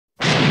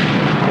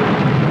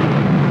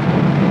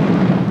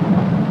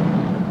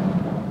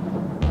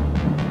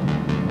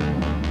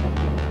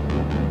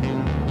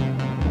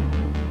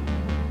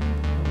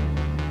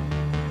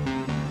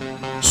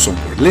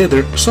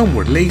Leather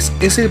Somewhere Lace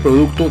es el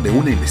producto de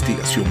una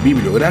investigación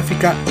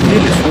bibliográfica y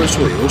el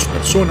esfuerzo de dos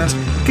personas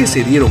que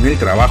se dieron el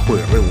trabajo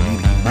de reunir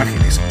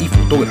imágenes y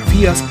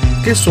fotografías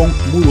que son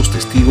mudos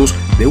testigos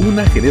de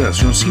una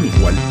generación sin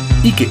igual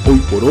y que hoy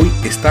por hoy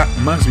está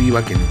más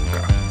viva que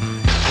nunca.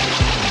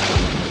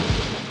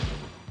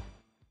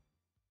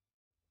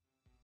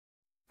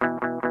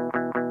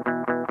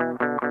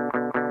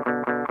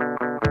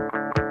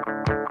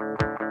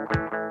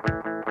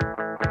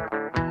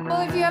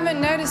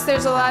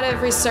 There's a lot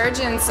of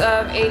resurgence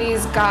of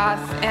 80s goth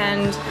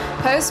and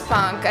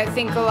post-punk. I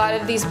think a lot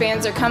of these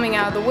bands are coming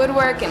out of the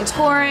woodwork and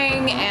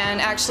touring, and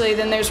actually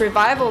then there's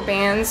revival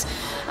bands,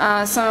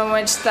 some of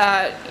which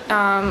that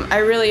I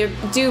really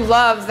do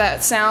love,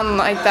 that sound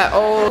like that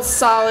old,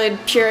 solid,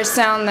 pure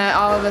sound that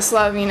all of us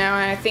love, you know,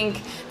 and I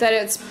think that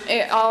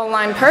it all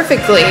aligned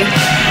perfectly.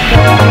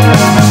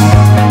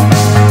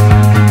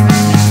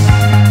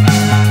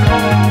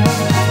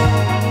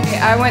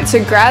 I went to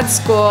grad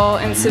school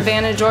in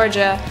Savannah,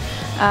 Georgia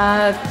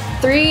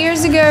 3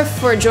 years ago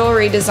for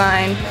jewelry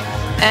design,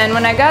 and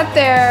when I got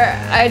there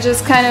I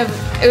just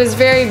it was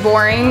very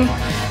boring,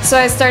 so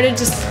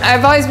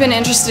I've always been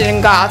interested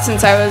in goth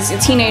since I was a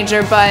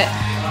teenager, but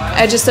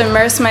I just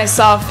immersed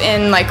myself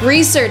in like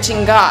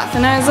researching goth,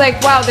 and I was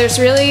like, wow, there's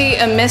really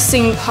a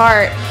missing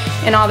part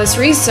in all this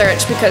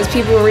research, because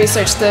people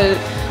research the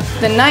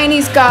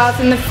 90s goth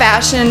and the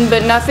fashion,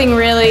 but nothing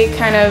really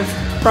kind of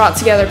brought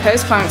together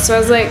post-punk. So I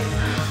was like,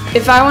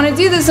 if I want to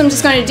do this, I'm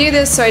just going to do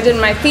this. So I did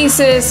my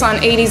thesis on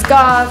 80s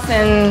goth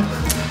and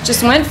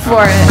just went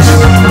for it.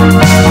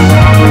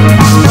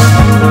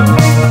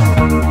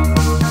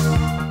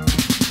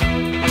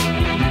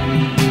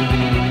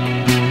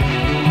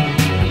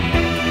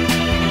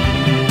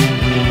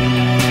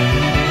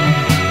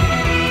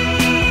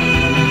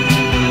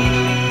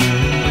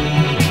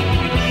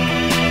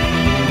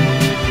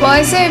 Well,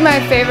 I say my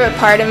favorite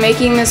part of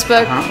making this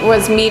book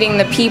was meeting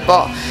the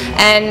people,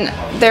 and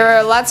there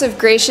were lots of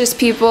gracious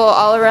people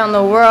all around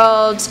the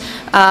world,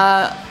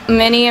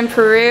 many in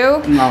Peru.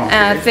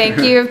 Thank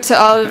you to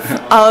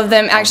all of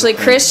them. Actually,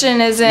 Christian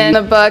is in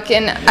the book,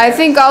 and I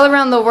think all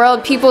around the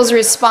world people's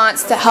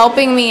response to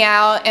helping me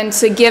out and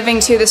to giving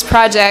to this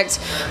project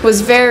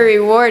was very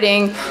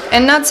rewarding.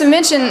 And not to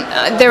mention,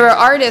 there were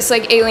artists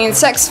like Alien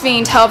Sex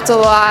Fiend helped a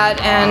lot,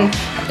 and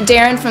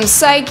Darren from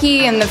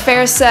Psyche and the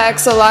Fair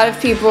Sex. A lot of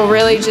people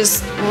really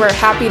just were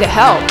happy to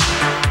help.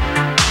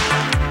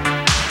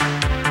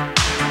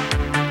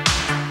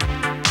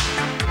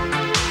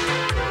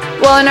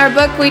 Well, in our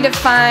book we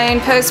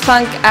define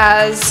post-punk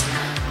as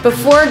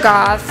before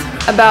goth,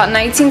 about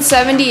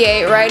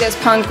 1978, right as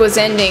punk was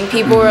ending.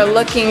 People were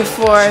looking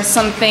for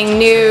something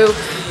new,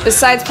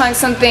 besides punk,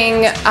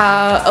 something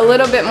a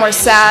little bit more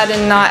sad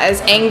and not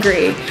as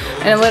angry,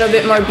 and a little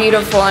bit more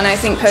beautiful. And I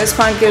think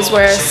post-punk is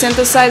where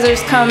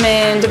synthesizers come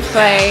in to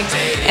play,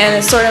 and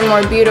a sort of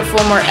more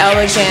beautiful, more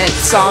elegant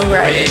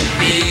songwriting.